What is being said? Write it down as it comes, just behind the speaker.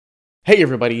Hey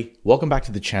everybody, welcome back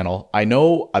to the channel. I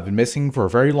know I've been missing for a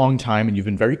very long time and you've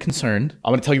been very concerned.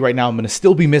 I'm gonna tell you right now, I'm gonna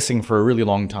still be missing for a really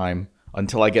long time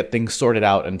until I get things sorted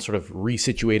out and sort of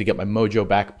resituate to get my mojo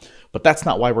back. But that's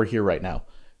not why we're here right now.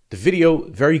 The video,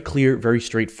 very clear, very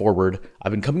straightforward.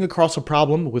 I've been coming across a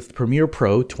problem with Premiere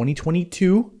Pro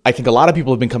 2022. I think a lot of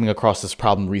people have been coming across this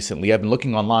problem recently. I've been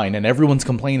looking online and everyone's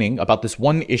complaining about this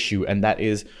one issue, and that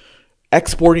is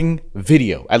exporting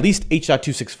video, at least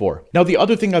H.264. Now, the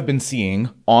other thing I've been seeing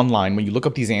online when you look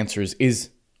up these answers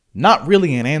is not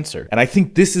really an answer. And I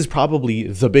think this is probably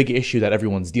the big issue that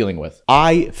everyone's dealing with.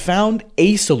 I found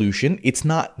a solution. It's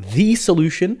not the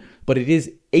solution, but it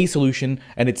is a solution.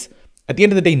 And it's, at the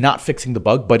end of the day, not fixing the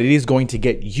bug, but it is going to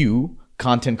get you,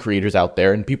 content creators out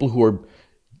there, and people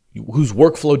whose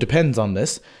workflow depends on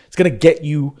this, it's going to get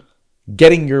you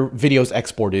getting your videos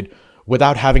exported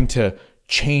without having to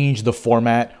change the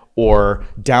format or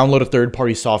download a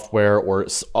third-party software or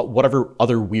whatever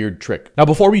other weird trick. Now,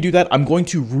 before we do that, I'm going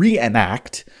to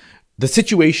reenact the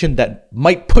situation that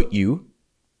might put you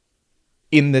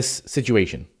in this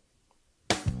situation.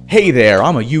 Hey there,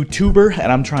 I'm a YouTuber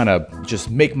and I'm trying to just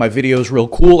make my videos real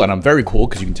cool, and I'm very cool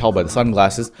because you can tell by the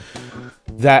sunglasses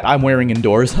that I'm wearing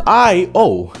indoors. I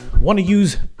want to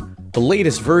use the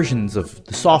latest versions of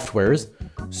the softwares,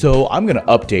 so I'm gonna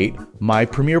update my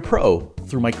Premiere Pro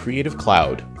through my Creative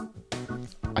Cloud.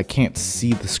 I can't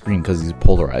see the screen because he's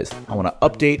polarized. I want to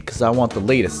update because I want the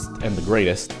latest and the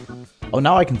greatest. Oh,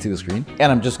 now I can see the screen. And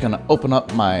I'm just gonna open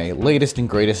up my latest and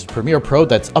greatest Premiere Pro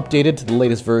that's updated to the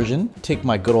latest version. Take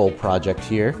my good old project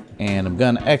here, and I'm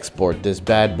gonna export this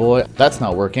bad boy. That's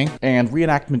not working. And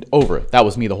reenactment over. That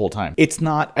was me the whole time. It's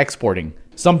not exporting.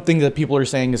 Something that people are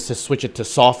saying is to switch it to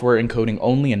software encoding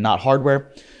only and not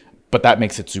hardware, but that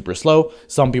makes it super slow.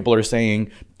 Some people are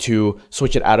saying to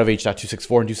switch it out of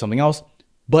H.264 and do something else,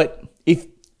 but if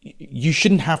you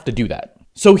shouldn't have to do that.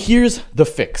 So here's the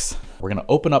fix. We're gonna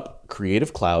open up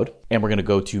Creative Cloud and we're gonna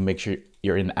go to make sure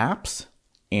you're in apps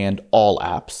and all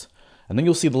apps. And then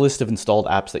you'll see the list of installed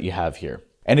apps that you have here.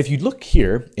 And if you look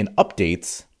here in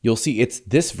updates, you'll see it's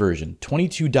this version,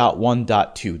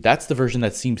 22.1.2. That's the version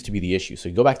that seems to be the issue. So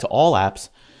you go back to all apps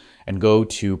and go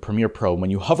to Premiere Pro.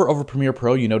 When you hover over Premiere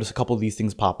Pro, you notice a couple of these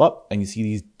things pop up and you see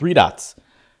these three dots.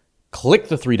 Click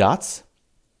the three dots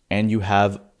and you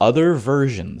have other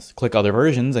versions. Click other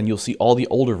versions and you'll see all the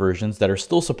older versions that are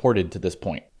still supported to this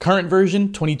point. Current version,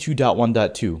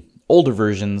 22.1.2. Older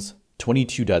versions,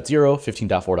 22.0,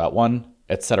 15.4.1,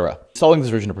 etc. Installing this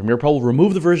version of Premiere Pro will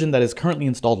remove the version that is currently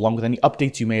installed along with any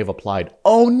updates you may have applied.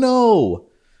 Oh no!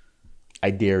 I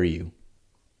dare you.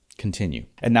 Continue.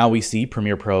 And now we see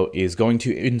Premiere Pro is going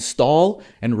to install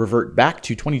and revert back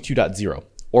to 22.0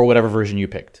 or whatever version you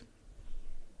picked.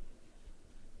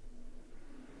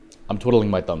 I'm twiddling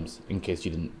my thumbs in case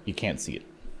you can't see it.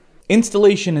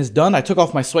 Installation is done. I took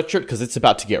off my sweatshirt because it's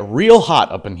about to get real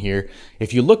hot up in here.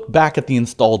 If you look back at the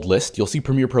installed list, you'll see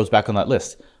Premiere Pro's back on that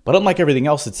list. But unlike everything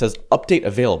else, it says update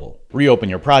available. Reopen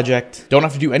your project. Don't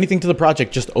have to do anything to the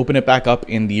project, just open it back up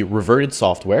in the reverted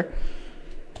software.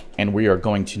 And we are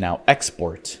going to now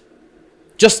export,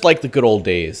 just like the good old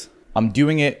days. I'm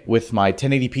doing it with my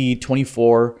 1080p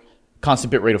 24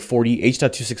 constant bitrate of 40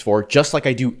 H.264, just like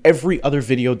I do every other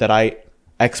video that I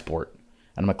export.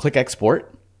 And I'm gonna click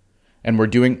export, and we're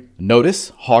doing, notice,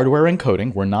 hardware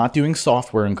encoding. We're not doing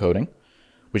software encoding,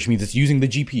 which means it's using the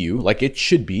GPU like it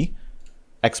should be.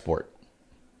 Export.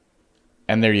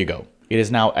 And there you go. It is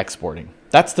now exporting.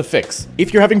 That's the fix.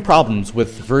 If you're having problems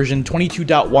with version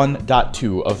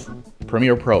 22.1.2 of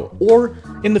Premiere Pro, or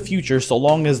in the future, so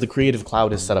long as the Creative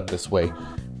Cloud is set up this way,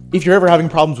 if you're ever having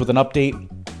problems with an update,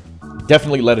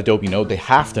 definitely let Adobe know. They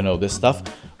have to know this stuff.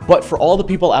 But for all the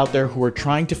people out there who are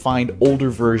trying to find older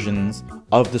versions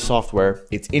of the software,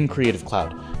 it's in Creative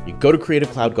Cloud. You go to Creative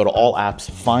Cloud, go to all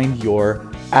apps, find your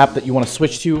app that you want to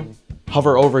switch to,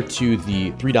 hover over to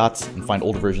the three dots and find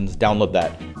older versions, download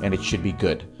that, and it should be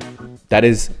good. That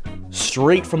is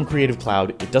straight from Creative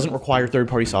Cloud. It doesn't require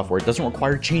third-party software. It doesn't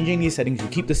require changing these settings. You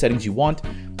keep the settings you want.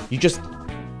 You just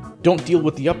don't deal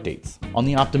with the updates. On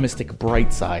the optimistic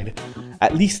bright side,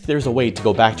 at least there's a way to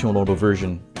go back to an older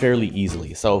version fairly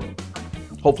easily. So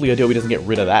hopefully Adobe doesn't get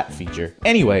rid of that feature.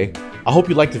 Anyway, I hope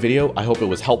you liked the video. I hope it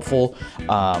was helpful.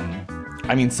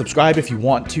 I mean, subscribe if you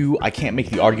want to. I can't make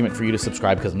the argument for you to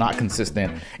subscribe because I'm not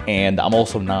consistent, and I'm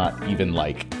also not even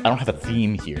like, I don't have a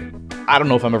theme here. I don't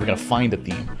know if I'm ever gonna find a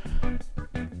theme.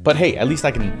 But hey, at least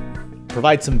I can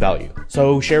provide some value.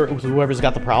 So share it with whoever's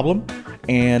got the problem,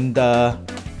 and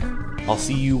I'll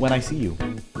see you when I see you.